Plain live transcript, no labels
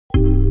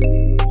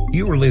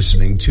You're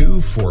listening to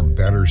For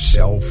Better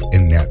Self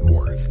and Net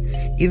Worth.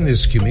 In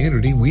this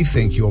community, we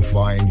think you'll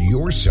find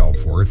your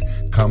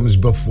self-worth comes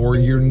before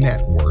your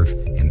net worth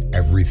and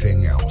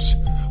everything else.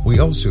 We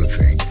also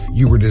think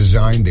you were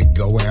designed to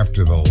go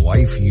after the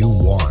life you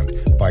want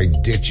by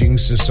ditching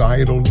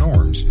societal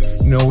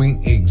norms,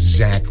 knowing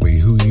exactly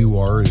who you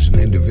are as an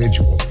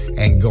individual,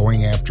 and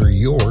going after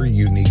your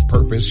unique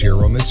purpose here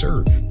on this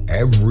earth.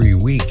 Every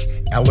week,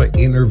 Ella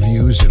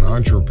interviews an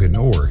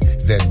entrepreneur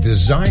that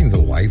designed the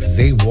life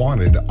they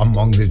wanted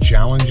among the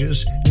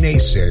challenges,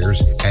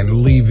 naysayers,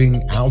 and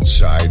leaving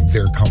outside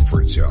their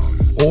comfort zone.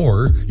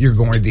 Or you're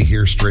going to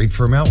hear straight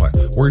from Ella,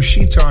 where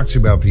she talks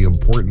about the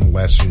important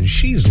lessons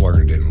she's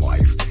learned in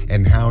life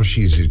and how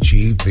she's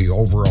achieved the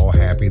overall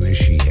happiness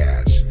she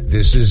has.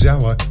 This is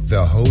Ella,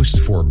 the host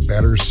for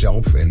Better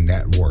Self and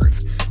Net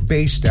Worth.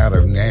 Based out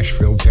of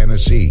Nashville,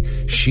 Tennessee,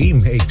 she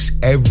makes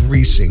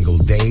every single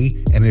day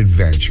an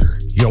adventure.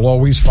 You'll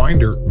always find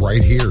her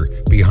right here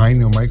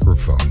behind the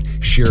microphone,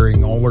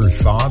 sharing all her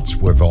thoughts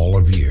with all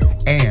of you.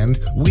 And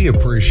we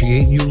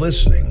appreciate you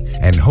listening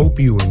and hope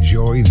you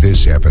enjoy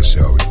this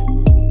episode.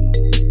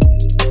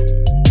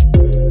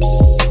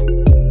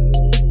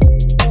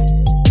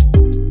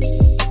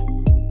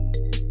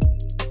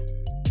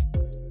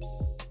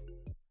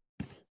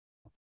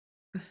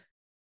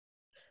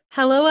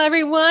 Hello,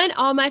 everyone,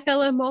 all my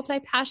fellow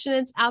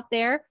multi-passionates out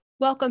there.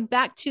 Welcome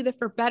back to the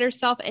For Better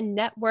Self and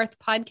Net Worth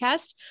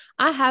podcast.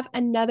 I have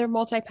another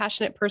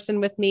multi-passionate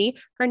person with me.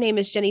 Her name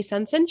is Jenny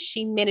Sunson.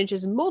 She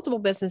manages multiple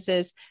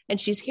businesses,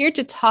 and she's here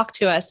to talk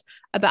to us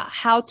about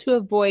how to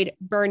avoid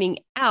burning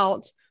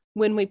out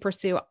when we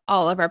pursue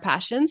all of our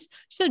passions.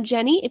 So,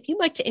 Jenny, if you'd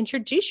like to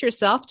introduce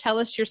yourself, tell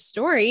us your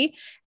story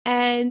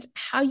and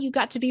how you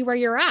got to be where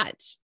you're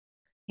at.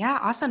 Yeah,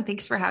 awesome.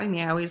 Thanks for having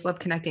me. I always love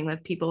connecting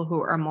with people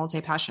who are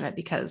multi-passionate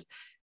because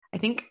I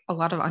think a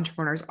lot of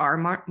entrepreneurs are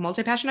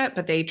multi-passionate,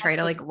 but they try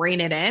to rein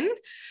it in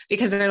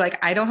because they're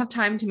like, I don't have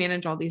time to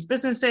manage all these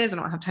businesses. I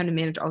don't have time to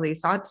manage all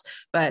these thoughts,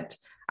 but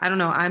I don't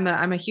know. I'm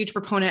a huge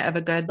proponent of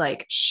a good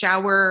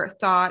shower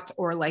thought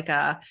or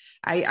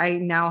I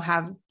now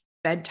have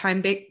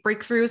bedtime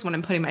breakthroughs when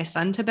I'm putting my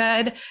son to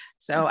bed.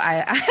 So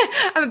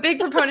I'm a big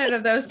proponent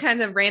of those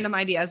kinds of random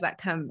ideas that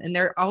come, and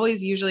they're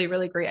always usually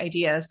really great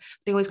ideas.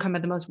 They always come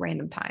at the most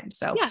random times.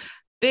 So yeah.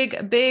 Big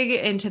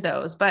into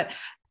those, but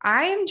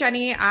I'm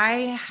Jenny. I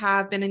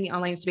have been in the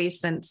online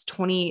space since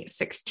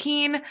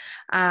 2016.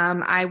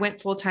 I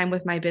went full-time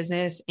with my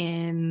business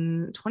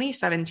in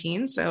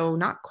 2017. So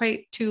not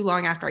quite too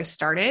long after I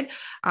started.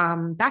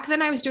 Back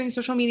then I was doing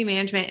social media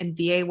management and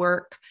VA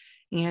work,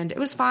 and it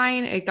was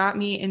fine. It got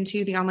me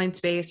into the online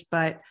space,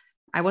 but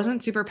I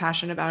wasn't super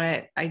passionate about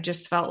it. I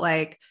just felt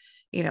like,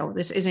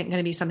 this isn't going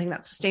to be something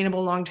that's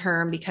sustainable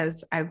long-term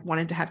because I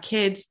wanted to have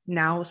kids.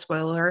 Now,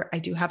 spoiler, I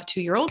do have a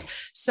 2-year-old.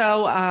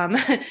 So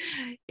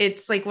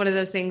it's one of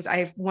those things.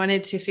 I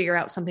wanted to figure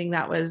out something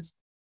that was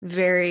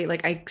very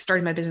I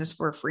started my business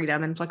for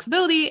freedom and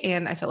flexibility,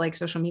 and I felt like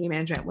social media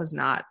management was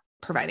not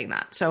providing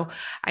that. So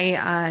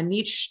I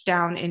niched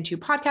down into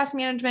podcast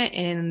management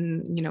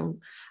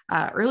in,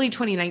 early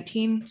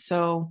 2019.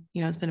 So,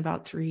 it's been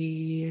about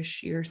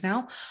 3-ish years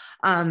now.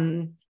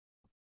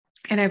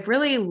 And I've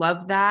really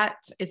loved that.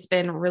 It's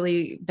been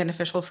really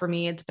beneficial for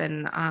me. It's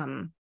been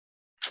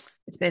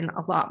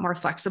a lot more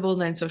flexible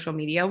than social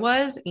media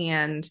was.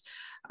 And,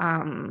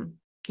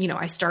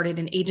 I started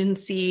an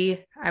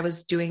agency. I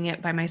was doing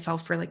it by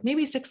myself for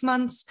maybe 6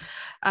 months.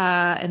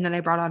 And then I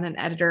brought on an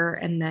editor,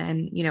 and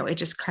then, it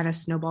just kind of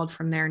snowballed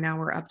from there. Now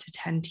we're up to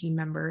 10 team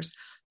members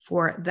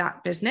for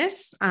that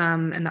business.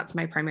 And that's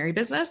my primary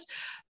business.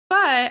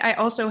 But I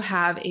also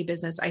have a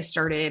business I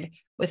started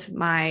with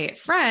my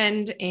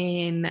friend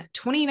in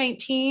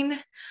 2019.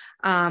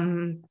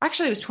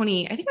 Actually it was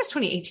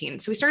 2018.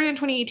 So we started in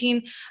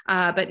 2018,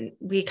 but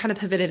we kind of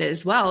pivoted it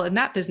as well in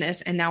that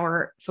business. And now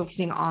we're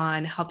focusing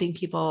on helping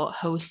people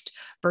host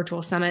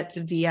virtual summits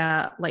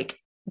via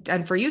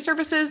done for you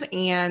services.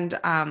 And,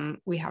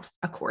 we have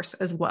a course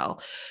as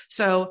well.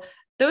 So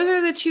those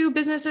are the 2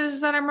 businesses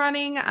that I'm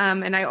running.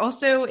 And I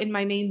also, in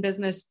my main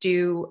business,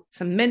 do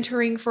some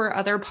mentoring for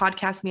other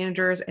podcast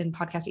managers and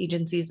podcast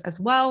agencies as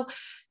well.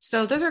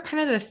 So those are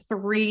kind of the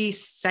 3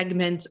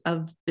 segments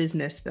of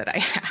business that I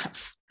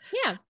have.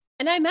 Yeah.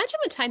 And I imagine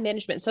with time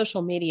management,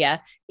 social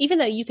media, even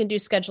though you can do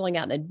scheduling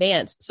out in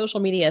advance, social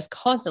media is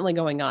constantly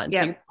going on.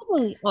 Yeah. So you're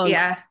probably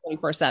on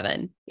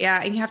 24/7.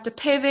 Yeah. And you have to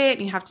pivot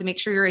and you have to make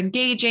sure you're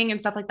engaging and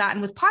stuff like that.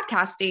 And with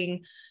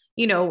podcasting,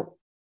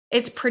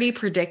 it's pretty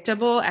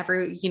predictable.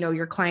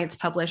 Your clients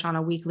publish on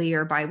a weekly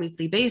or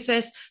bi-weekly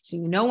basis. So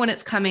when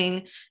it's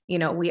coming.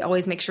 We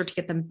always make sure to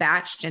get them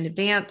batched in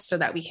advance so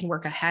that we can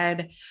work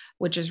ahead,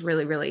 which is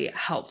really, really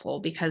helpful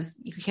because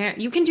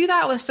you can do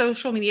that with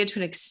social media to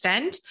an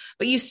extent,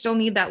 but you still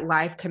need that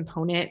live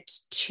component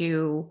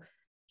to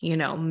you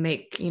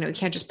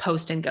can't just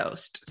post and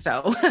ghost.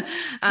 So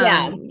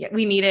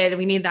we need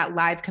that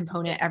live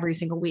component every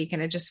single week.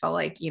 And it just felt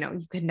like,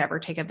 you could never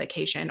take a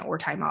vacation or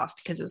time off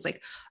because it was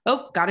like,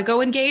 oh, got to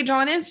go engage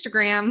on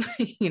Instagram,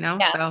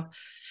 so.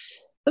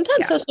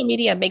 Sometimes social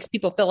media makes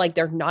people feel like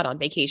they're not on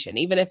vacation,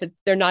 even if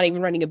they're not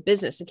even running a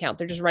business account.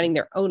 They're just running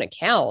their own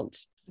account.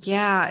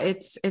 Yeah,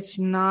 it's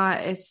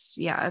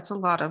a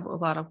lot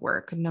of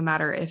work, no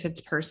matter if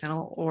it's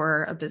personal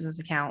or a business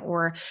account,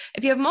 or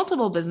if you have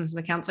multiple business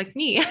accounts like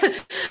me.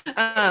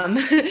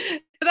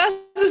 That's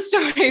a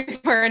story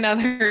for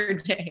another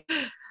day.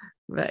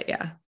 But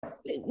yeah.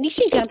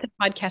 Niching down to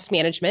podcast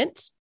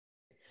management,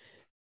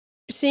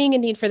 seeing a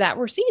need for that.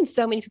 We're seeing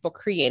so many people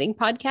creating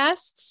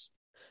podcasts.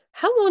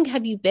 How long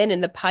have you been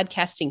in the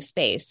podcasting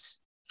space?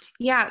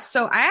 Yeah.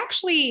 So I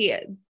actually,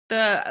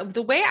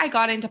 the way I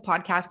got into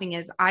podcasting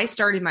is I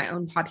started my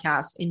own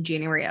podcast in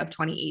January of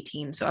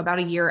 2018. So about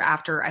a year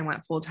after I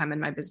went full-time in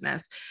my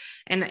business.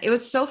 And it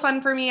was so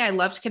fun for me. I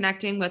loved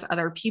connecting with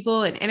other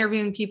people and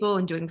interviewing people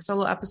and doing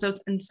solo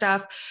episodes and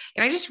stuff.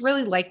 And I just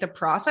really liked the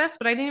process,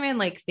 but I didn't even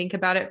like think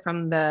about it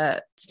from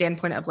the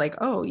standpoint of like,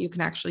 oh, you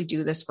can actually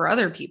do this for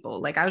other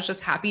people. Like I was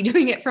just happy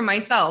doing it for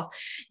myself.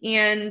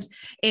 And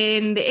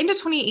in the end of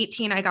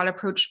 2018, I got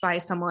approached by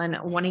someone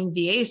wanting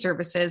VA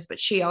services, but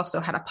she also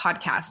had a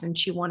podcast and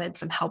she wanted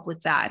some help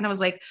with that. And I was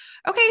like,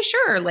 okay,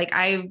 sure. Like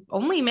I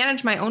only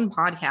manage my own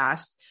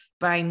podcast,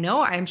 but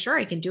I'm sure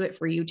I can do it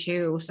for you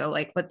too. So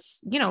like,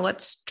 let's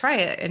try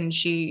it. And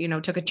she,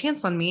 took a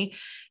chance on me.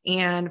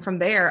 And from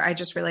there, I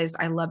just realized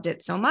I loved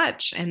it so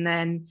much. And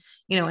then,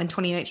 in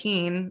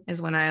 2019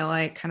 is when I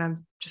like kind of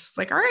just was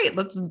like, all right,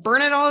 let's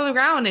burn it all to the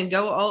ground and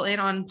go all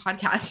in on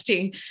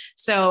podcasting.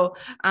 So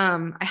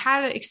I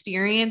had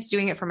experience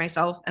doing it for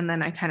myself. And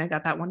then I kind of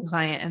got that one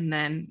client. And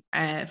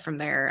then from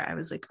there, I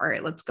was like, all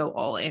right, let's go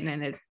all in.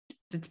 And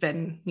it's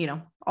been,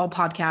 all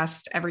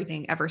podcast,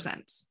 everything ever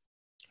since.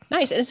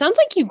 Nice. And it sounds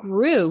like you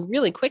grew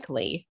really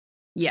quickly.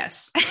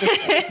 Yes.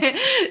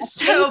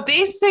 So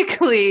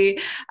basically,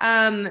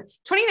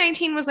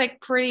 2019 was like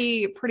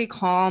pretty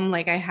calm.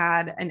 Like I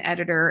had an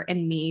editor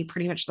and me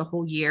pretty much the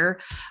whole year.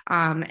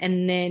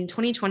 And then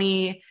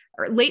 2020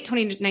 or late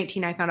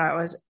 2019, I found out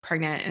I was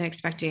pregnant and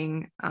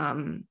expecting,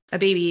 a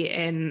baby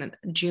in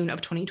June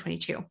of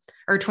 2022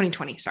 or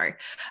 2020, sorry.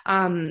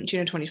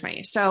 June of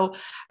 2020. So,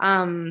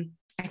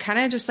 I kind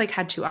of just like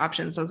had two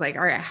options. I was like,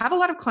 all right, I have a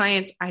lot of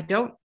clients. I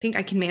don't think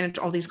I can manage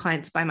all these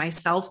clients by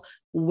myself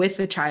with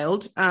a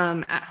child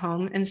at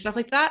home and stuff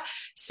like that.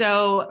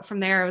 So from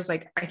there, I was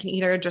like, I can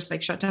either just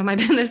like shut down my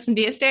business and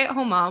be a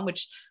stay-at-home mom,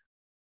 which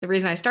the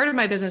reason I started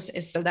my business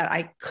is so that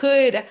I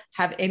could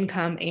have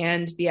income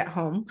and be at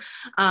home.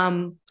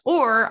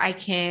 Or I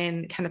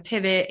can kind of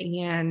pivot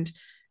and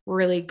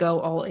really go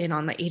all in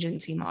on the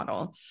agency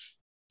model.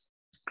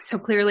 So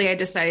clearly I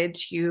decided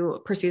to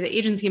pursue the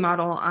agency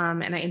model.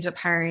 And I ended up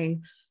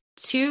hiring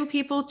 2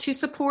 people to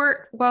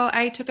support while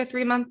I took a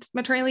 3-month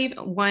maternity leave,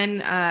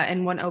 one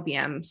and one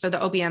OBM. So the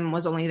OBM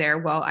was only there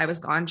while I was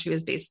gone. She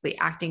was basically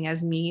acting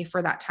as me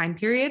for that time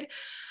period.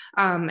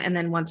 And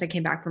then once I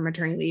came back from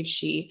maternity leave,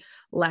 she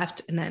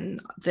left and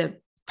then the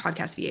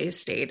podcast VA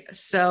stayed.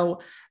 So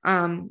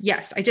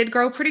yes, I did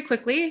grow pretty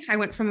quickly. I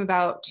went from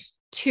about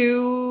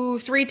 3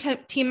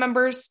 team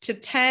members to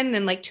 10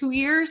 in like 2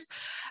 years.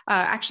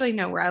 Actually,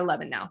 no, we're at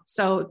 11 now.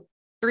 So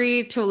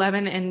 3 to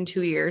 11 in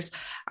 2 years.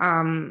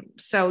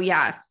 So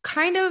yeah,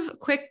 kind of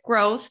quick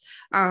growth.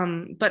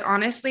 But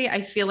honestly,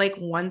 I feel like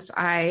once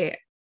I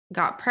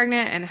got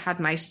pregnant and had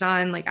my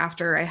son, like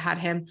after I had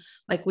him,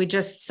 like we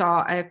just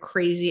saw a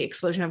crazy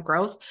explosion of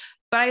growth.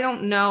 But I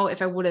don't know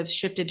if I would have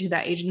shifted to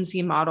that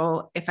agency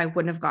model if I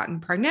wouldn't have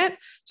gotten pregnant.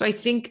 So I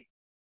think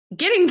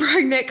getting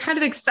pregnant kind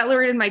of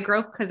accelerated my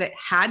growth because it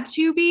had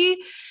to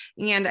be.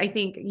 And I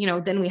think,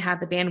 then we had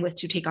the bandwidth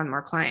to take on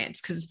more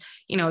clients because,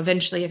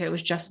 eventually if it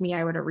was just me,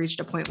 I would have reached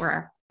a point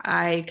where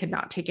I could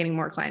not take any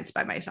more clients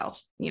by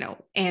myself,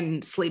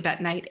 and sleep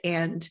at night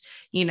and,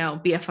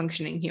 be a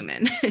functioning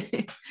human.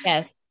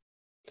 Yes.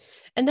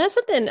 And that's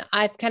something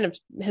I've kind of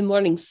been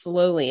learning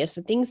slowly is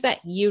the things that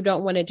you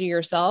don't want to do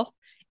yourself,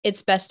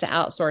 it's best to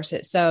outsource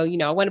it. So,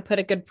 I want to put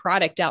a good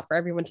product out for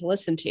everyone to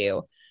listen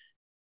to.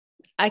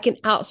 I can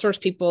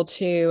outsource people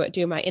to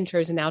do my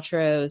intros and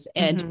outros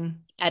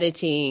and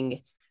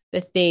editing the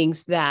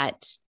things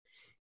that,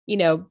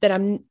 that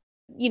I'm,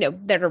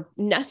 that are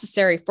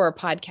necessary for a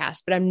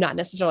podcast, but I'm not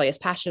necessarily as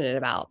passionate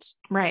about.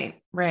 Right.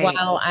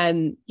 While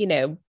I'm,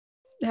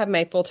 have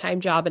my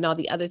full-time job and all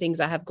the other things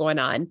I have going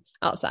on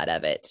outside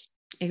of it.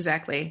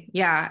 Exactly.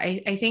 Yeah.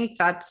 I think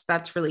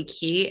that's really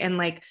key. And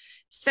like,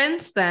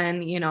 since then,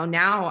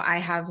 now I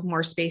have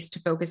more space to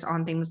focus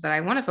on things that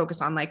I want to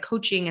focus on, like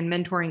coaching and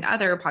mentoring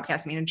other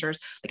podcast managers.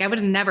 Like I would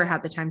have never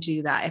had the time to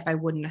do that if I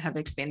wouldn't have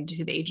expanded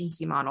to the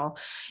agency model.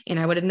 And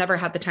I would have never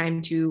had the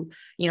time to,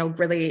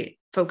 really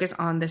focus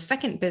on the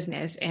second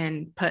business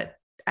and put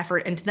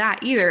effort into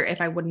that either.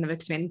 If I wouldn't have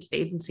expanded to the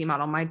agency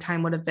model, my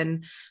time would have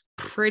been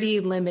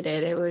pretty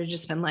limited. It would have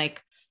just been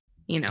like,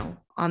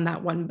 on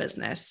that one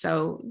business.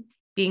 So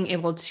being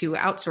able to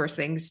outsource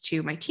things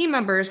to my team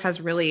members has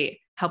really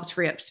helped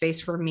free up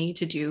space for me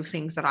to do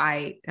things that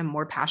I am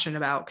more passionate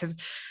about. Cause,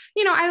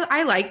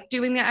 I like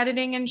doing the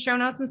editing and show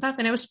notes and stuff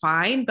and it was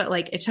fine, but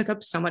like it took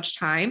up so much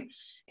time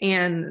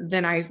And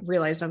then I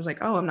realized I was like,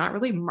 oh, I'm not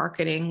really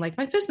marketing like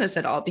my business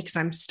at all because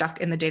I'm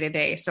stuck in the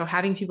day-to-day. So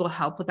having people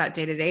help with that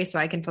day-to-day so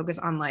I can focus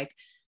on like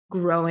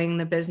growing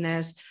the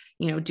business,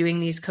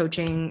 doing these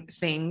coaching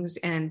things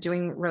and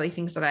doing really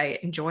things that I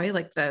enjoy,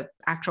 like the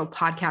actual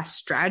podcast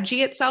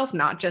strategy itself,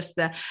 not just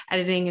the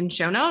editing and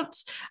show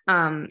notes.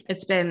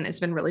 It's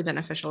been really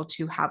beneficial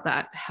to have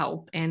that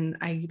help. And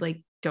I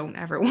like don't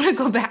ever want to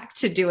go back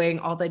to doing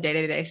all the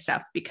day-to-day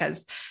stuff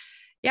because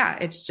yeah,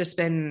 it's just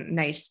been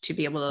nice to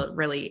be able to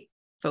really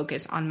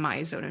focus on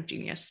my zone of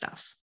genius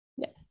stuff.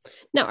 Yeah.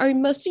 Now, are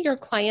most of your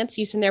clients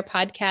using their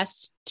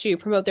podcasts to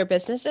promote their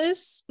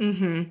businesses?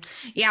 Mm-hmm.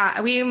 Yeah,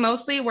 we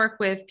mostly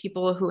work with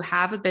people who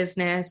have a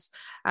business,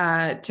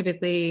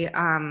 typically,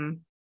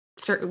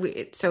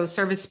 so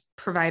service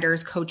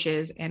providers,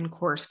 coaches, and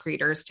course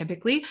creators.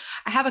 Typically,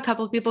 I have a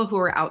couple of people who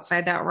are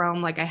outside that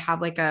realm. Like I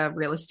have like a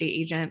real estate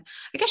agent.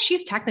 I guess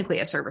she's technically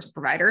a service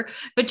provider,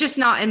 but just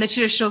not in the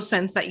traditional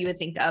sense that you would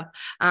think of.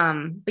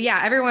 But yeah,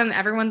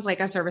 everyone's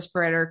like a service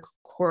provider,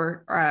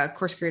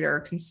 course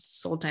creator,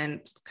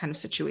 consultant kind of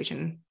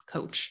situation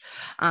coach.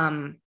 I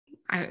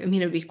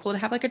mean, it'd be cool to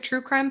have like a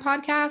true crime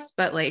podcast,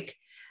 but like,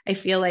 I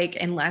feel like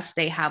unless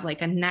they have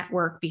like a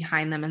network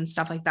behind them and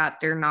stuff like that,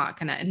 they're not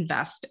going to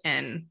invest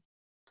in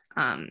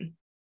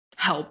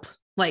help,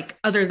 like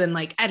other than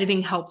like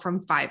editing help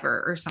from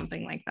Fiverr or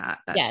something like that.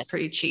 That's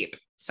pretty cheap.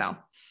 So,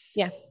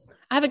 yeah.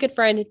 I have a good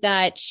friend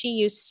that she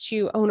used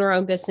to own her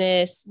own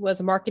business, was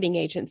a marketing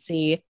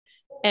agency,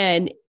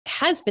 and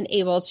has been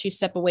able to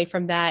step away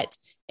from that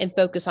and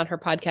focus on her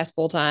podcast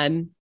full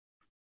time.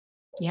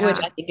 Yeah.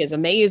 Which I think is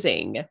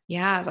amazing.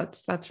 Yeah,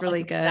 that's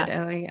really good.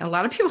 And a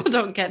lot of people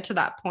don't get to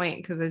that point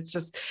because it's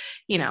just,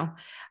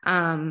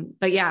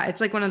 but yeah,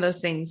 it's like one of those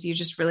things you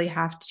just really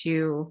have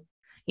to,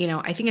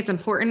 I think it's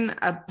important.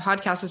 A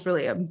podcast is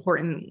really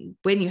important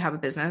when you have a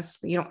business.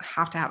 You don't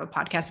have to have a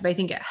podcast, but I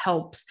think it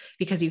helps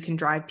because you can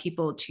drive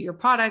people to your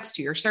products,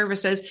 to your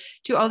services,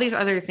 to all these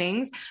other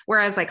things.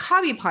 Whereas like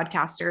hobby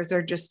podcasters,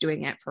 they're just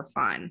doing it for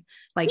fun.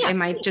 Like it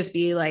might just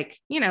be like,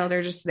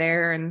 they're just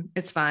there and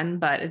it's fun,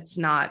 but it's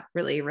not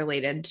really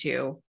related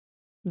to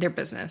their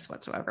business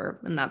whatsoever.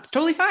 And that's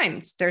totally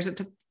fine. There's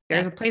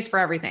a place for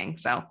everything.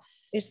 So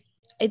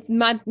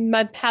my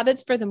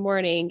habits for the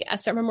morning, I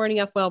start my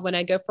morning off well when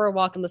I go for a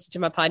walk and listen to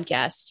my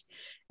podcast.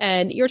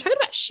 And you were talking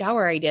about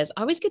shower ideas. I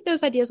always get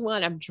those ideas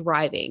when I'm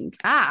driving.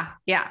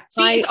 Yeah.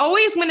 See, it's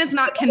always when it's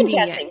not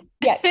convenient.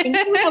 Yeah. When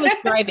I was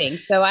driving.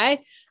 So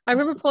I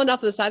remember pulling off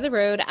to the side of the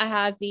road. I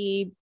have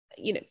I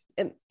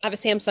have a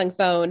Samsung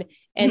phone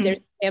and there's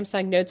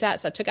Samsung Notes app.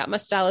 So I took out my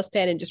stylus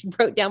pen and just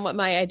wrote down what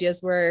my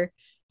ideas were.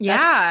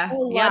 Yeah. A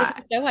lot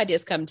of show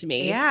ideas come to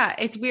me. Yeah.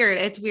 It's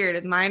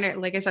weird. Mine are,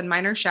 like I said,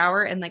 mine are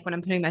shower and like when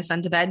I'm putting my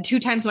son to bed,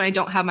 2 times when I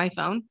don't have my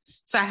phone.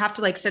 So I have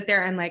to like sit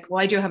there and like,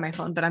 well, I do have my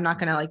phone, but I'm not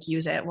going to like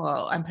use it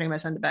while I'm putting my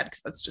son to bed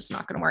because that's just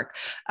not going to work.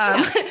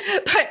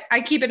 But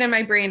I keep it in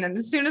my brain. And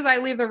as soon as I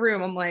leave the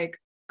room, I'm like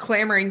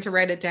clamoring to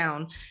write it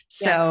down.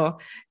 So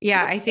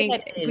yeah, I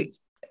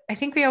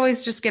think we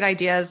always just get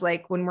ideas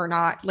like when we're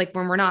not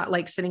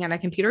like sitting at a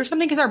computer or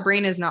something, because our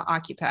brain is not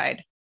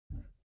occupied.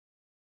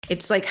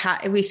 It's like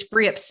we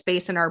free up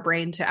space in our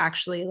brain to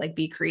actually like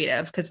be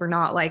creative because we're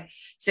not like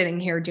sitting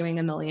here doing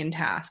a million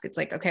tasks. It's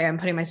like, okay, I'm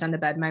putting my son to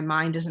bed. My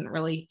mind isn't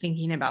really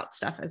thinking about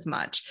stuff as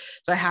much.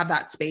 So I have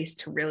that space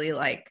to really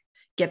like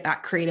get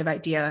that creative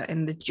idea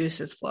and the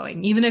juices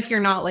flowing. Even if you're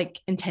not like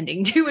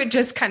intending to, it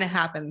just kind of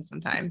happens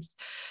sometimes.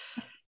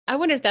 I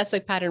wonder if that's a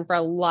pattern for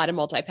a lot of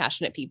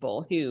multi-passionate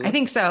people who. I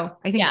think so.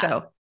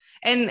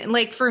 And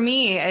like, for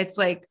me, it's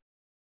like,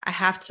 I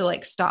have to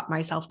like stop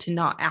myself to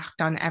not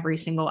act on every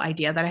single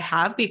idea that I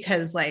have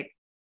because like,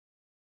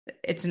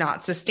 it's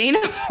not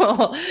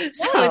sustainable.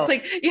 So it's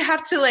like, you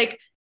have to like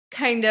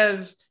kind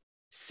of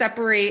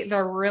separate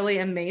the really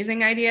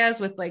amazing ideas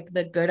with like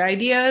the good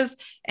ideas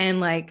and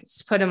like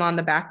put them on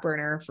the back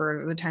burner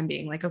for the time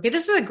being. Like, okay,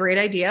 this is a great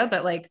idea,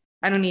 but like,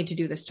 I don't need to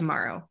do this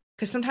tomorrow.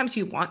 Cause sometimes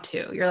you want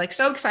to, you're like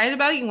so excited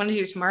about it. You want to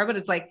do it tomorrow, but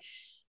it's like,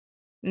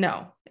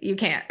 no, you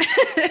can't.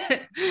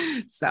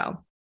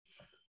 So.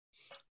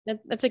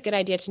 That's a good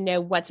idea to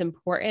know what's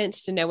important,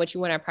 to know what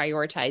you want to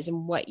prioritize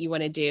and what you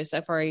want to do.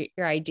 So for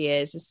your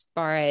ideas, as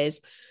far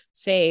as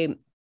say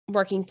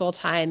working full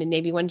time and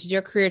maybe wanting to do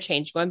a career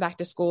change, going back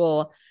to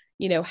school,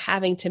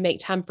 having to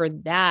make time for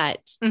that.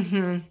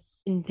 Mm-hmm.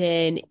 And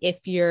then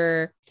if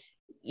you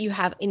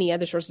have any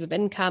other sources of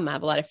income, I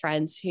have a lot of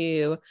friends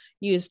who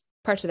use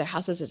parts of their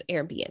houses as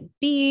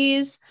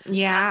Airbnbs.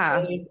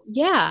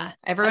 Yeah.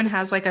 Everyone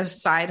has like a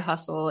side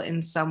hustle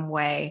in some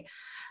way.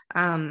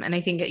 And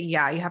I think, you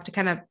have to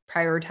kind of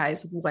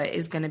prioritize what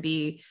is going to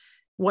be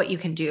what you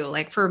can do.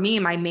 Like for me,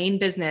 my main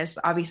business,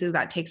 obviously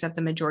that takes up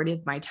the majority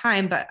of my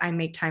time, but I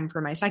make time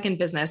for my second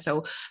business.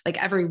 So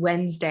like every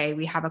Wednesday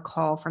we have a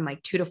call from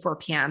like 2 to 4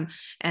 PM.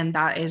 And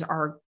that is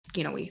our,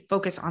 we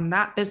focus on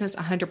that business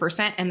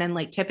 100%. And then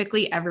like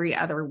typically every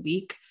other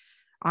week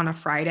on a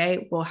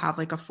Friday, we'll have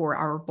like a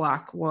 4-hour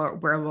block where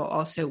we'll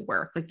also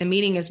work. Like the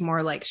meeting is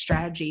more like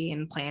strategy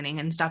and planning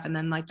and stuff. And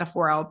then like the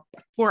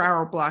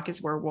 4-hour block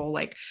is where we'll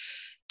like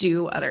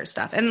do other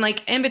stuff. And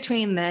like in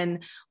between,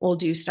 then we'll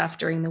do stuff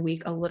during the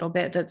week a little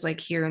bit that's like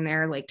here and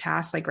there, like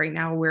tasks. Like right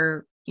now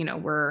we're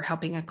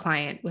helping a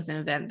client with an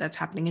event that's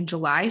happening in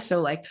July.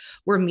 So like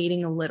we're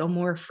meeting a little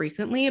more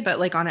frequently, but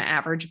like on an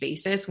average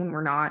basis, when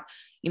we're not,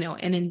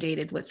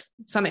 inundated with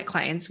summit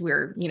clients,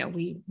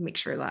 we make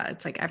sure that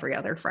it's like every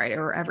other Friday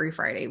or every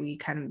Friday, we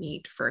kind of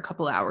meet for a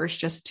couple hours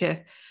just to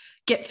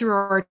get through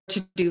our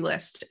to-do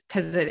list.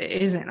 Cause it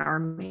isn't our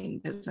main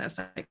business.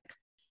 Like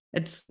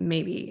it's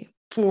maybe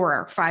 4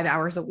 or 5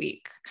 hours a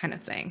week kind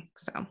of thing.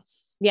 So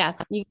yeah,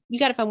 you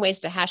got to find ways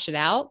to hash it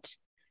out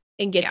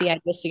and get the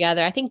ideas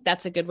together. I think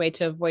that's a good way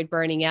to avoid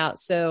burning out.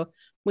 So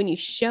when you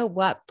show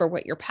up for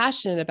what you're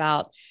passionate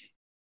about,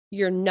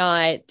 you're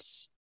not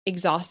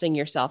exhausting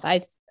yourself.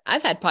 I've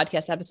had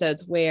podcast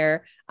episodes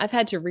where I've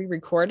had to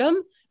re-record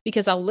them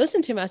because I'll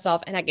listen to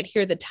myself and I could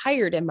hear the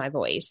tired in my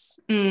voice.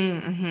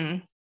 Mm-hmm.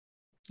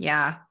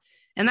 Yeah.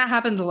 And that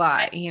happens a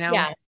lot,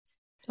 Yeah.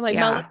 I'm like,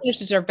 my listeners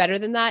deserve better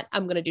than that.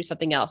 I'm going to do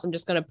something else. I'm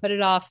just going to put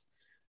it off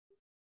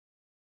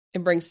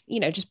and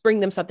bring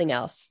them something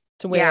else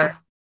to where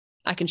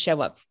I can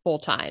show up full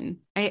time.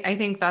 I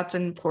think that's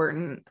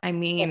important. I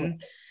mean,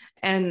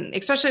 and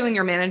especially when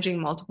you're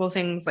managing multiple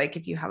things, like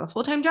if you have a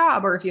full-time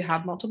job or if you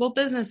have multiple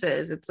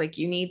businesses, it's like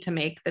you need to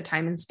make the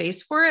time and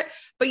space for it,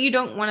 but you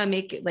don't want to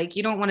make it like,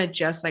 you don't want to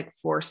just like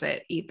force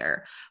it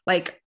either.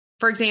 Like,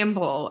 for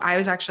example, I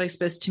was actually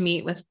supposed to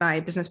meet with my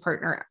business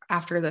partner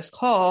after this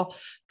call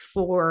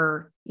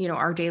for,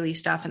 our daily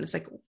stuff. And it's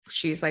like,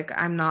 she's like,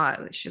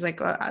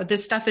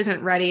 this stuff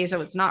isn't ready. So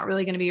it's not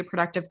really going to be a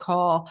productive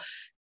call.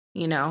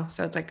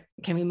 So it's like,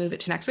 can we move it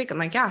to next week? I'm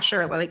like, yeah,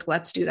 sure. Like,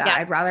 let's do that. Yeah.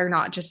 I'd rather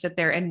not just sit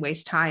there and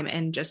waste time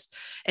and just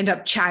end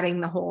up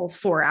chatting the whole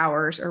 4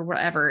 hours or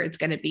whatever it's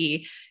going to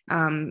be.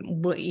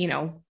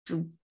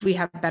 We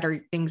have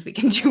better things we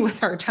can do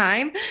with our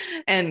time.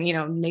 And,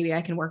 maybe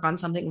I can work on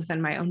something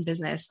within my own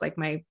business, like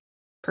my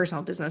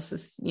personal business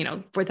is,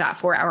 for that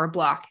 4 hour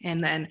block.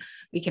 And then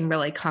we can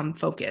really come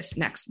focus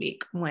next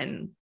week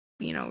when,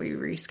 we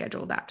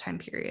reschedule that time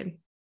period.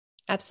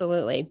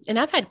 Absolutely. And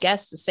I've had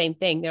guests the same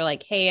thing. They're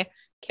like, hey,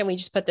 can we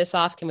just put this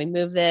off? Can we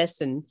move this?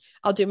 And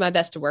I'll do my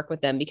best to work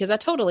with them because I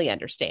totally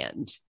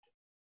understand.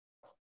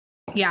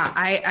 Yeah.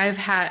 I've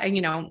had,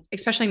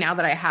 especially now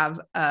that I have,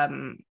 a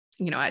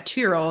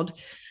 2-year-old,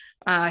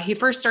 he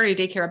first started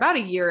daycare about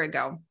a year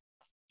ago.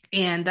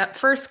 And that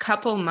first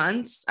couple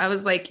months, I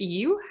was like,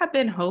 you have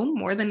been home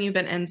more than you've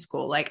been in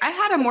school. Like I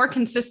had a more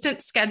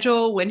consistent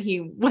schedule when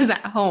he was at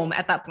home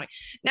at that point.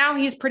 Now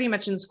he's pretty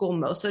much in school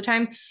most of the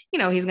time.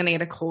 He's going to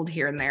get a cold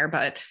here and there,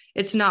 but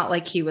it's not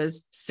like he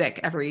was sick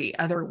every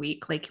other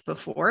week like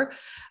before.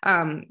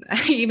 I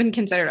even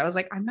considered, I was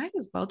like, I might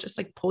as well just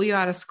like pull you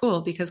out of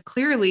school because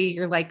clearly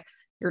you're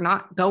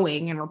not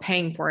going and we're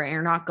paying for it and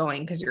you're not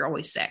going because you're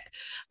always sick.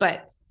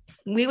 But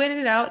we waited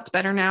it out. It's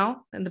better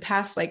now. In the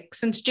past,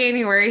 since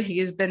January,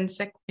 he's been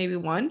sick maybe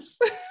once.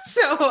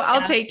 So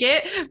I'll take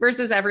it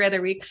versus every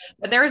other week.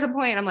 But there was a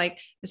point I'm like,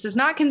 this is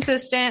not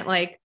consistent.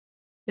 Like,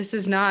 this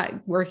is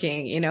not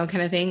working,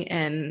 kind of thing.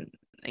 And,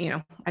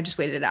 I just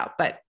waited it out.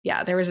 But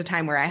yeah, there was a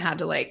time where I had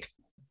to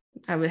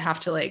I would have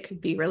to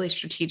be really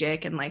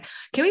strategic and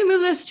can we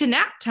move this to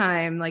nap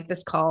time,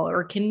 this call,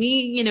 or can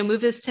we,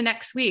 move this to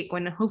next week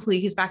when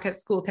hopefully he's back at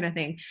school kind of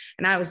thing.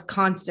 And I was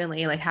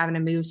constantly having to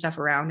move stuff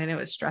around and it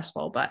was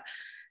stressful, but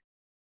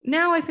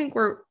now I think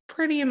we're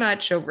pretty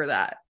much over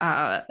that.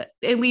 At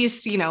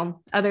least,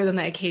 other than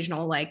the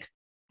occasional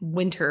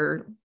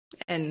winter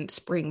and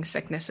spring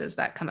sicknesses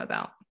that come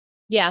about.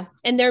 Yeah.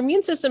 And their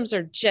immune systems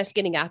are just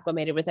getting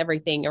acclimated with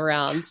everything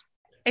around.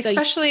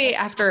 Especially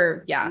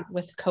after,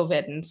 with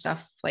COVID and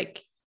stuff,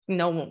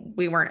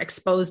 we weren't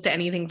exposed to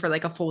anything for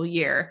a full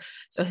year.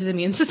 So his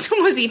immune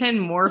system was even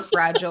more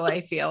fragile, I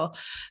feel.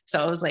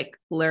 So it was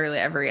literally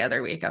every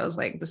other week. I was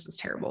like, this is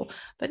terrible,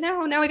 but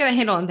now we got a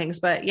handle on things.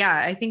 But yeah,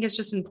 I think it's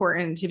just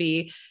important to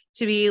be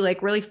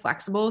really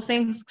flexible with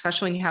things,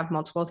 especially when you have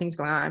multiple things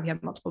going on. If you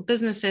have multiple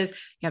businesses,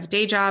 you have a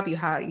day job, you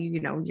have,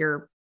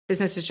 your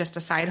business is just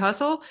a side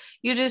hustle.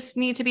 You just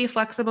need to be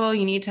flexible.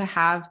 You need to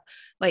have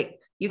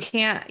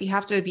you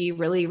have to be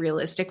really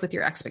realistic with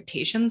your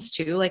expectations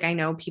too. I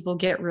know people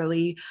get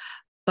really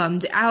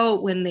bummed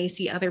out when they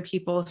see other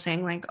people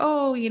saying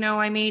oh,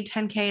 I made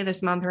 10K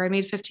this month, or I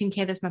made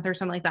 15K this month or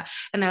something like that.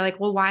 And they're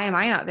like, well, why am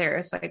I not there?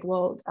 It's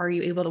well, are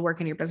you able to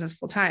work in your business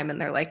full time? And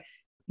they're like,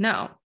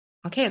 no.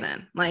 Okay,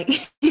 then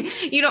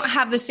you don't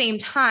have the same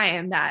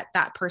time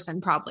that person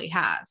probably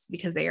has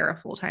because they are a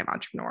full-time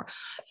entrepreneur.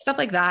 Stuff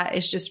like that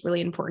is just really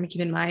important to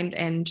keep in mind,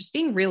 and just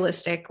being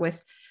realistic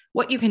with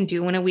what you can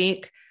do in a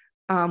week.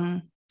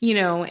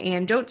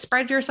 And don't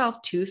spread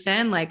yourself too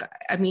thin.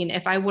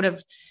 If I would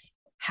have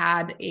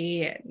had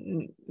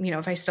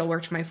if I still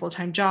worked my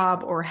full-time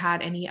job or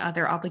had any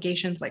other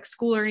obligations like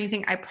school or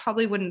anything, I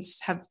probably wouldn't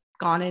have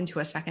gone into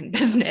a second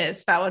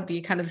business. That would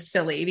be kind of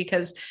silly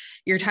because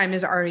your time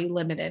is already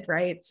limited,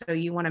 right? So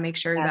you want to make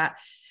sure that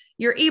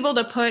you're able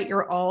to put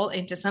your all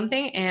into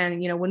something.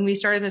 And, when we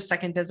started this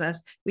second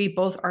business, we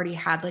both already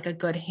had like a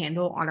good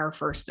handle on our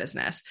first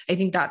business. I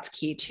think that's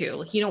key too.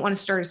 Like, you don't want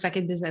to start a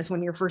second business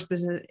when your first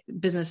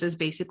business is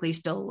basically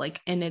still like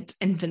in its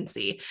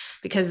infancy,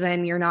 because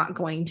then you're not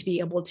going to be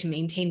able to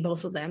maintain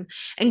both of them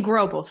and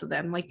grow both of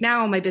them. Like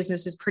now my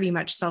business is pretty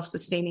much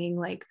self-sustaining.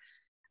 Like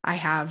I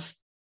have,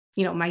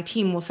 my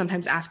team will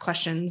sometimes ask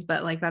questions,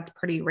 but like that's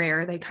pretty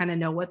rare. They kind of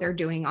know what they're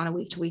doing on a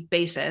week to week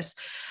basis.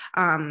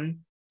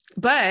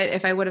 But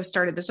if I would have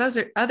started this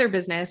other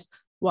business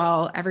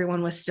while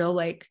everyone was still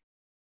like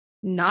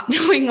not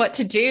knowing what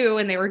to do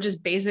and they were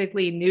just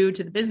basically new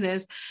to the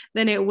business,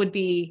 then it'd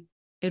be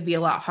a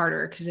lot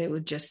harder, because it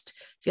would just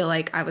feel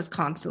like I was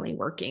constantly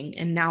working.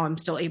 And now I'm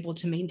still able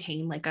to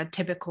maintain like a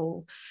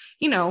typical,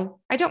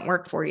 I don't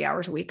work 40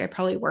 hours a week. I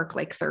probably work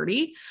like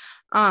 30,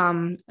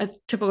 a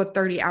typical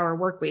 30-hour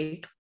work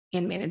week,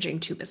 and managing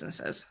 2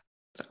 businesses.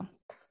 So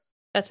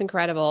that's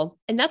incredible.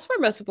 And that's where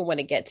most people want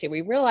to get to.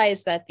 We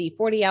realize that the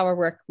 40-hour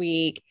work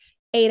week,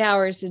 8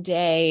 hours a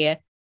day,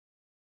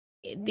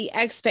 the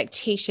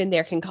expectation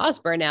there can cause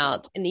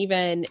burnout. And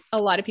even a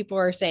lot of people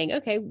are saying,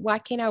 okay, why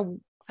can't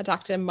I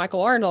talked to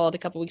Michael Arnold a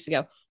couple of weeks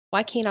ago,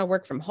 why can't I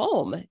work from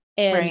home?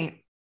 And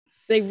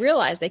they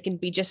realize they can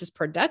be just as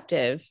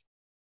productive.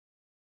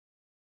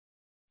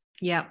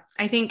 Yeah.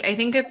 I think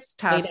it's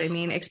tough. I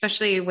mean,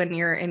 especially when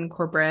you're in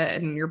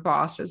corporate and your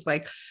boss is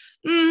like,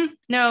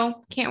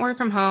 no, can't work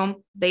from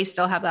home. They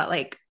still have that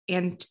like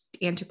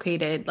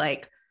antiquated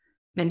like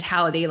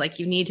mentality. Like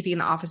you need to be in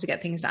the office to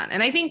get things done.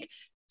 And I think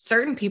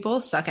certain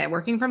people suck at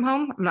working from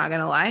home. I'm not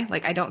going to lie.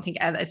 Like, I don't think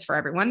it's for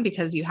everyone,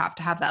 because you have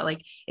to have that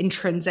like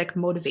intrinsic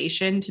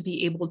motivation to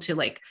be able to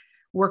like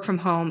work from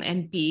home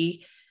and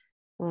be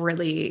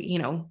really,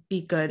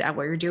 be good at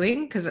what you're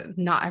doing. Cause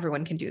not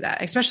everyone can do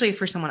that, especially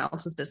for someone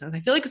else's business. I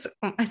feel like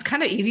it's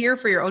kind of easier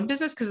for your own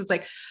business. Cause it's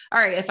like,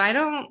 all right, if I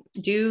don't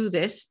do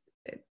this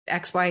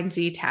X, Y, and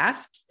Z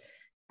tasks,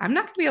 I'm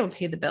not going to be able to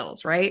pay the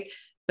bills. Right.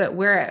 But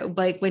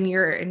when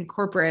you're in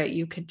corporate,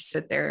 you could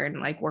sit there and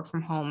like work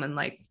from home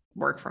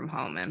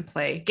and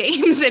play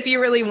games if you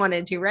really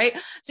wanted to. Right.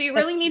 So you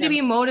really need to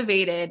be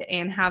motivated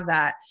and have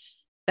that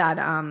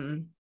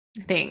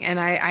thing. And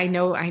I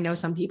know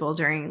some people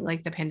during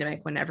like the pandemic,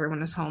 when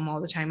everyone was home all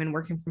the time and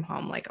working from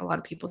home, like a lot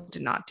of people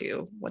did not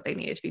do what they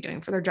needed to be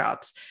doing for their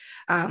jobs.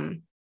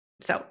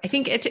 So I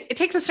think it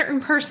takes a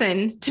certain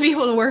person to be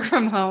able to work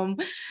from home,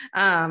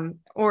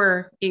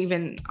 or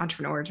even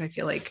entrepreneurs, I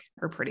feel like,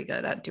 are pretty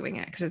good at doing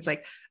it. Cause it's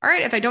like, all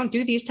right, if I don't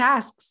do these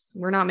tasks,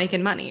 we're not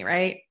making money.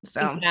 Right.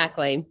 So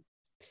exactly.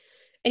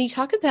 And you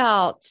talk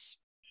about,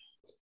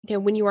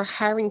 when you were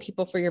hiring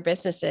people for your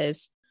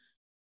businesses,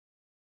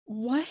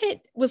 what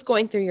was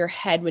going through your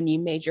head when you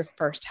made your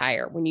first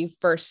hire, when you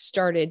first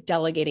started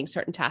delegating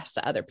certain tasks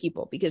to other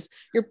people? Because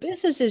your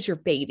business is your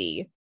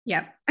baby.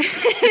 Yep.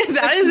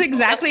 That is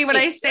exactly what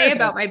I say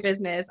about my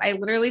business. I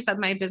literally said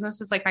my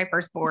business is like my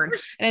firstborn,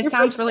 and it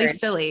sounds really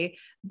silly,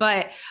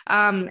 but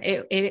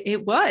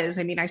it was.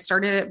 I mean, I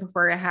started it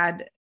before I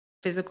had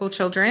physical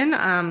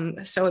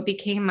children. So it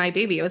became my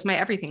baby. It was my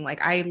everything.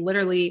 Like I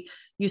literally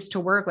used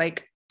to work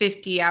like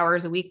 50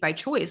 hours a week by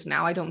choice.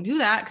 Now I don't do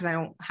that because I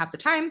don't have the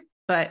time,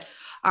 but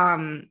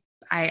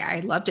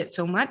I loved it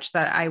so much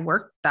that I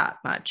worked that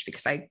much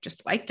because I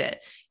just liked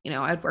it.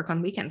 I'd work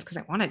on weekends because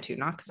I wanted to,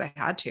 not because I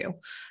had to.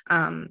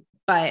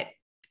 But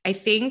I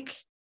think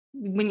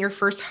when you're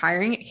first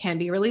hiring, it can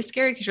be really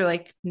scary because you're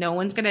like, no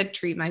one's going to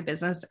treat my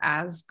business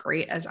as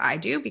great as I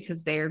do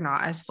because they're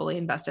not as fully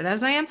invested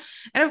as I am.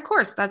 And of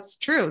course, that's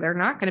true. They're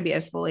not going to be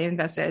as fully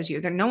invested as you.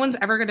 No one's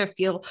ever going to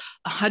feel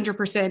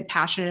 100%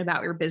 passionate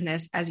about your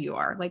business as you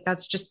are. Like,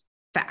 that's just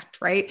fact,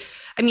 right?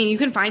 I mean, you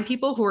can find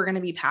people who are going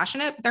to be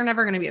passionate, but they're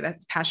never going to be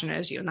as passionate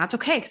as you. And that's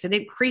okay, because they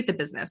didn't create the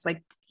business.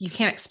 Like, you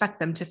can't expect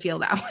them to feel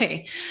that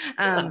way.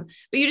 But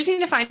you just need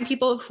to find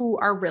people who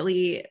are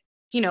really,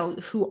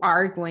 who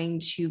are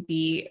going to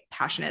be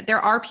passionate. There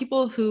are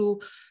people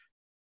who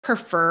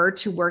prefer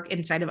to work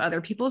inside of other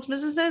people's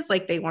businesses.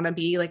 Like, they want to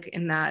be like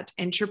in that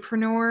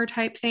entrepreneur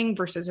type thing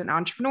versus an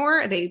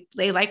entrepreneur. They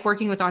like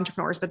working with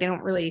entrepreneurs, but they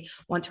don't really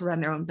want to run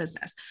their own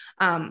business.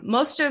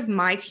 Most of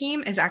my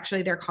team is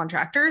actually their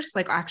contractors,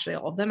 like actually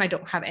all of them. I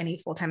don't have any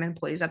full-time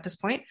employees at this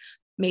point,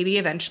 maybe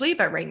eventually,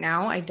 but right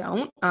now I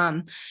don't.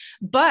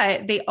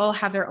 But they all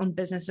have their own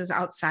businesses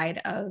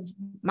outside of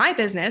my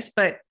business,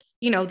 but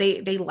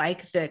they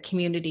like the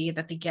community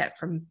that they get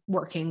from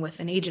working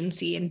with an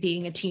agency and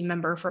being a team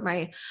member for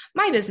my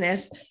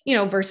business,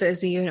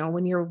 versus,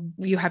 when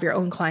you have your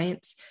own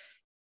clients,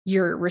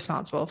 you're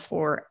responsible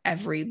for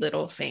every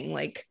little thing,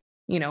 like,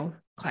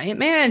 client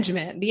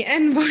management, the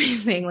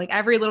invoicing, like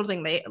every little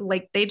thing.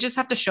 They just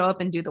have to show up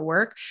and do the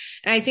work.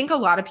 And I think a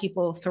lot of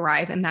people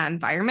thrive in that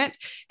environment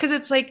because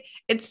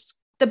it's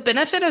the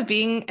benefit of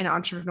being an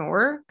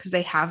entrepreneur, because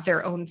they have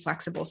their own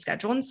flexible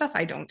schedule and stuff.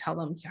 I don't tell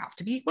them you have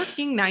to be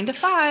working 9 to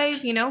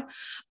 5,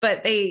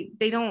 but they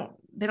don't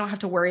have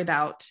to worry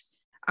about,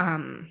 they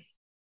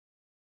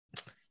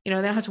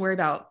don't have to worry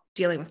about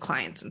dealing with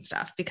clients and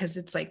stuff, because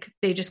it's like,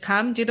 they just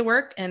come do the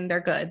work and they're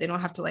good. They don't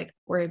have to like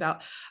worry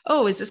about,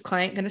 oh, is this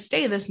client going to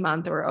stay this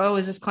month? Or, oh,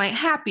 is this client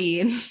happy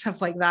and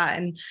stuff like that.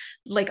 And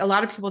like a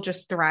lot of people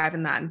just thrive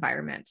in that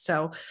environment.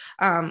 So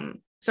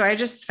I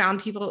just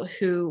found people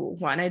who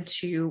wanted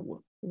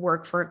to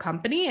work for a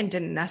company and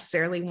didn't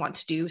necessarily want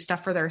to do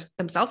stuff for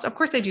themselves. Of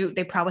course they do.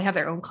 They probably have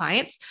their own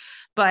clients,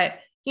 but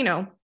you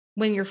know,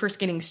 when you're first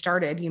getting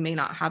started, you may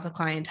not have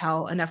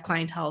enough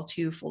clientele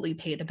to fully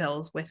pay the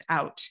bills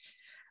without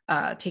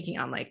taking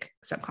on like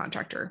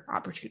subcontractor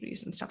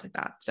opportunities and stuff like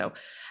that. So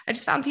I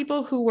just found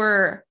people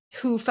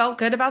who felt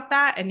good about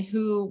that and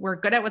who were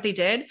good at what they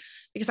did,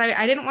 because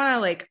I didn't want to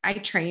like, I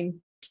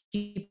train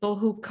people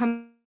who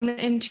come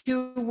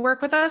into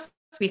work with us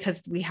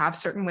because we have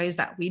certain ways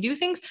that we do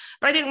things,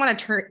 but I didn't want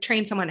to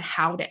train someone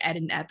how to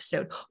edit an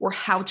episode or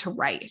how to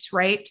write,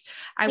 right?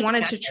 I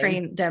wanted to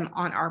train them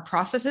on our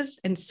processes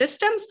and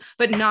systems,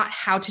 but not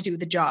how to do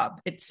the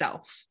job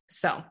itself.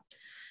 So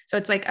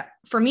it's like,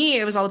 for me,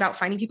 it was all about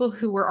finding people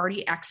who were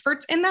already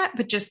experts in that,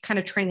 but just kind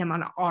of train them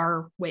on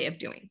our way of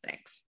doing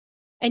things.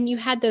 And you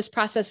had those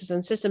processes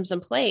and systems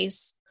in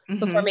place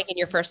before making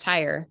your first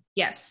hire.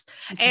 Yes.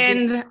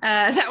 And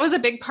that was a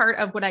big part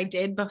of what I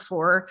did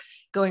before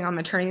going on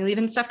maternity leave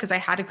and stuff, because I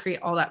had to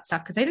create all that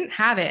stuff because I didn't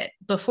have it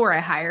before I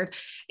hired.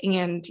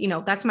 And, you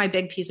know, that's my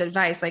big piece of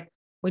advice. Like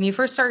when you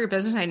first start your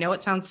business, I know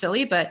it sounds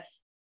silly, but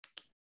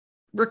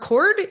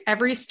record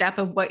every step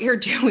of what you're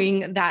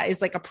doing. That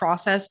is like a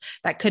process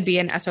that could be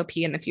an SOP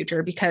in the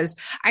future, because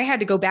I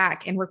had to go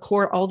back and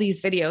record all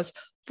these videos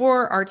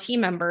for our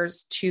team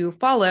members to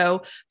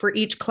follow for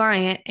each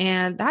client.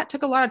 And that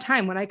took a lot of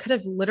time when I could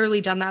have literally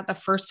done that the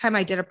first time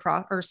I did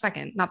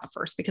second, not the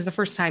first, because the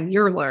first time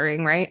you're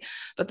learning, right?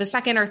 But the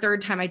second or third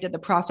time I did the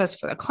process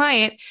for the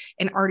client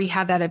and already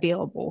had that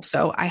available.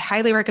 So I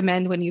highly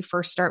recommend when you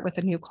first start with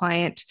a new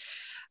client,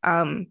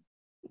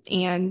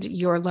 and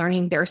you're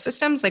learning their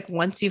systems, like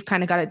once you've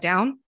kind of got it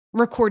down,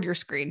 record your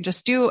screen.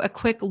 Just do a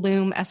quick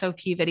Loom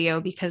SOP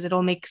video, because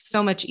it'll make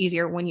so much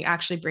easier when you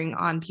actually bring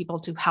on people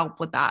to help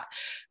with that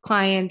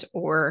client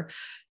or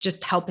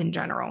just help in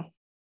general.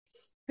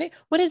 Right.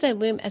 What is a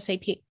Loom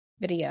SAP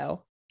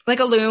video? Like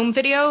a Loom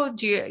video?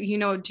 Do you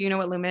know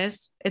what Loom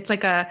is? It's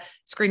like a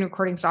screen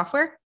recording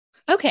software.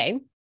 Okay.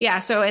 Yeah.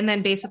 So, and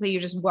then basically you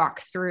just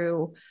walk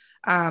through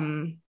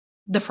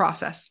the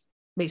process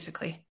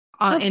basically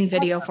in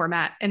video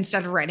format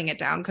instead of writing it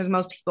down. Cause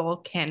most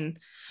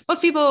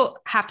people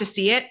have to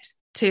see it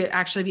to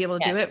actually be able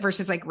to do it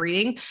versus like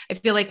reading. I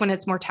feel like when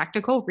it's more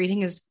technical,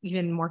 reading is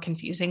even more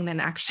confusing than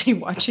actually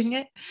watching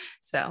it.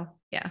 So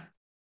yeah.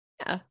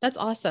 Yeah, that's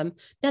awesome.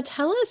 Now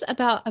tell us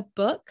about a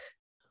book,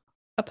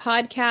 a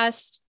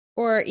podcast,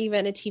 or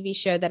even a TV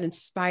show that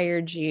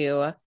inspired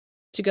you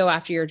to go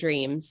after your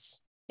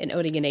dreams in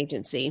owning an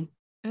agency.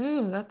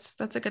 Oh,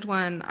 that's a good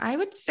one. I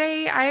would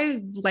say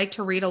I like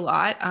to read a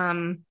lot.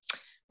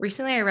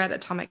 Recently I read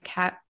Atomic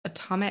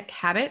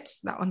Habits.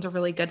 That one's a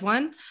really good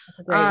one.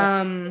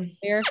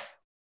 Clear?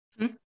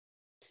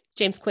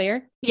 James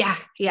Clear. Yeah.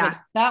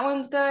 That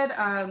one's good.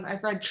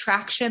 I've read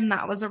Traction.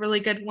 That was a really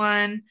good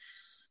one.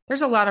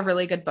 There's a lot of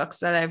really good books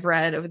that I've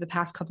read over the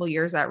past couple of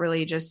years that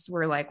really just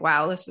were like,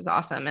 wow, this is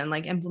awesome. And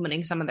like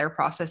implementing some of their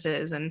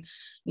processes and,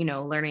 you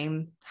know,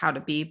 learning how to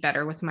be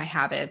better with my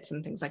habits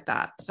and things like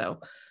that. So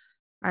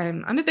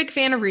I'm a big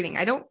fan of reading.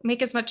 I don't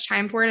make as much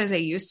time for it as I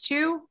used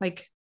to.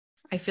 Like,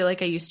 I feel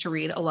like I used to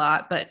read a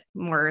lot, but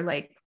more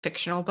like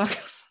fictional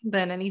books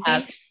than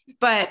anything.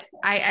 But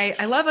I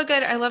love a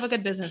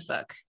good business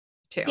book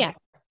too. Yeah,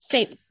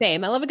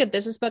 same. I love a good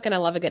business book and I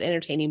love a good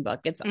entertaining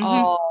book. It's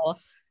all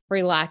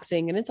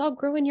relaxing and it's all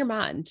growing your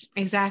mind.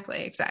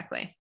 Exactly.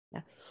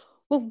 Yeah.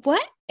 Well,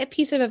 what a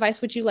piece of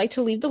advice would you like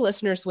to leave the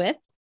listeners with?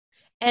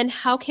 And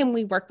how can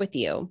we work with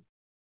you?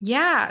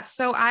 Yeah.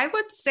 So I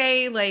would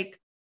say, like,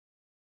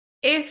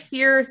 if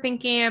you're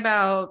thinking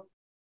about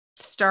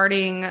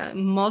starting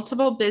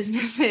multiple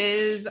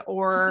businesses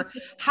or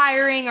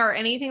hiring or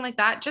anything like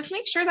that, just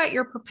make sure that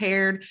you're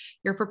prepared.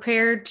 You're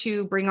prepared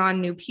to bring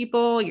on new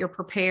people. You're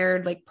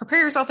prepared, like prepare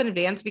yourself in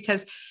advance,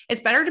 because it's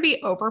better to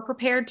be over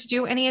prepared to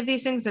do any of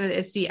these things than it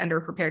is to be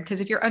under prepared.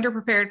 Because if you're under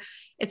prepared,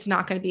 it's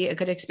not going to be a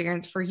good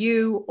experience for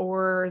you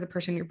or the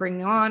person you're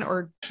bringing on,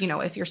 or, you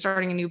know, if you're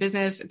starting a new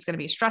business, it's going to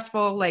be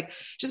stressful. Like,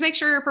 just make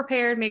sure you're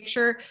prepared, make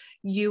sure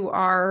you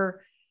are,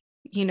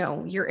 you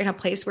know, you're in a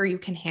place where you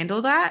can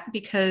handle that,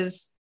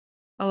 because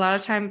a lot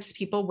of times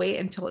people wait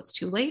until it's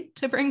too late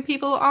to bring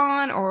people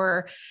on,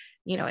 or,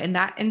 you know, in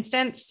that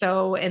instance.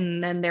 So,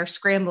 and then they're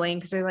scrambling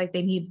because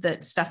they need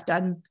the stuff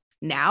done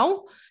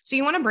now. So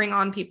you want to bring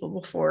on people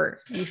before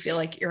you feel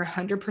like you're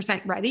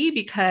 100% ready,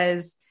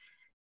 because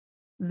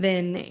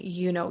then,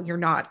 you know,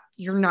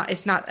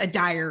 it's not a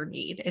dire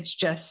need. It's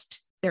just,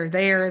 they're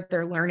there,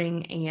 they're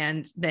learning.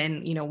 And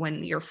then, you know,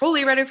 when you're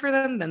fully ready for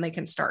them, then they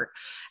can start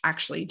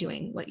actually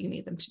doing what you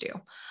need them to do.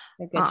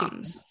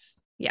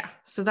 Yeah.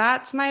 So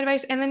that's my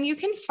advice. And then you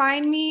can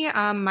find me.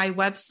 My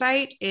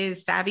website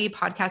is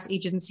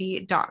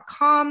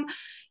savvypodcastagency.com.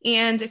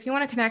 And if you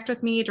want to connect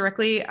with me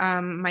directly,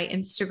 my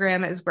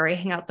Instagram is where I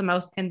hang out the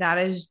most. And that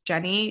is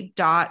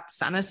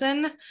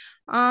jenny.sunnison.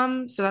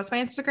 So that's my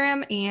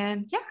Instagram.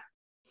 And yeah,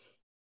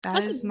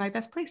 that is my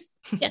best place.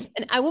 Yes.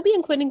 And I will be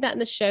including that in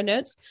the show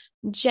notes.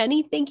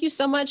 Jenny, thank you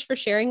so much for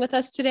sharing with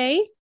us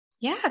today.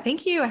 Yeah,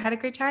 thank you. I had a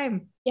great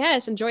time.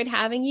 Yes, enjoyed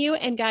having you.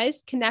 And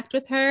guys, connect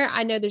with her.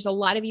 I know there's a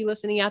lot of you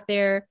listening out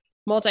there,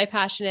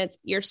 multi-passionates.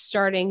 You're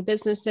starting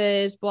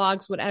businesses,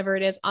 blogs, whatever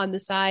it is on the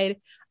side.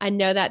 I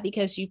know that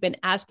because you've been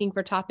asking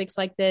for topics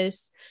like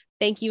this.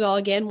 Thank you all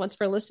again once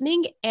for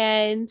listening.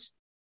 And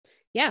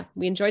yeah,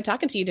 we enjoyed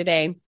talking to you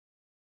today.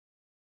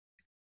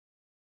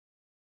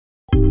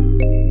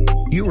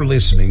 You are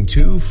listening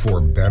to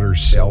For Better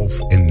Self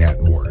and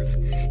Net Worth.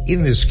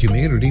 In this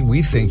community,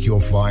 we think you'll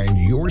find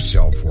your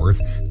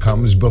self-worth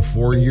comes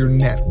before your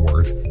net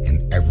worth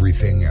and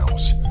everything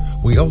else.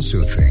 We also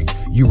think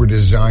you were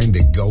designed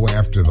to go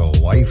after the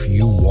life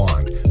you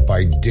want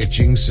by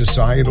ditching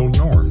societal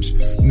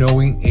norms,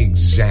 knowing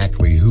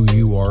exactly who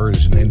you are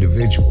as an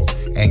individual,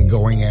 and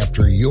going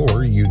after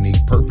your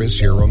unique purpose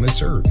here on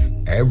this earth.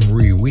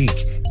 Every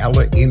week,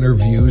 Ella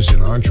interviews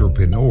an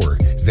entrepreneur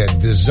that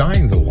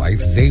designed the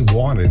life they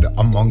wanted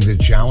among the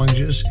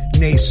challenges,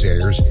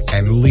 naysayers,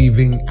 and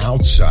leaving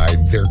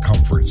outside their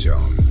comfort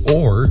zone.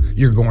 Or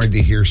you're going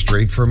to hear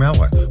straight from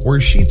Ella,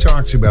 where she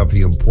talks about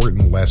the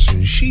important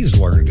lessons she's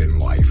learned in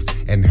life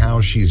and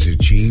how she's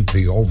achieved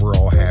the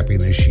overall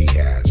happiness she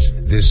has.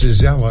 This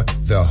is Ella,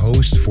 the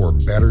host for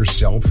Better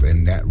Self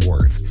and Net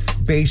Worth.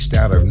 Based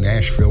out of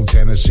Nashville,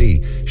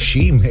 Tennessee,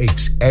 she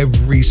makes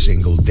every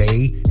single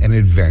day an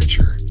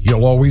adventure.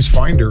 You'll always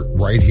find her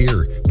right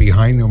here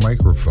behind the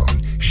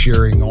microphone,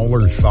 sharing all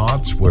her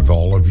thoughts with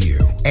all of you.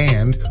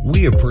 And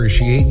we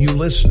appreciate you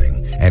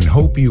listening and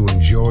hope you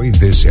enjoy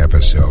this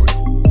episode.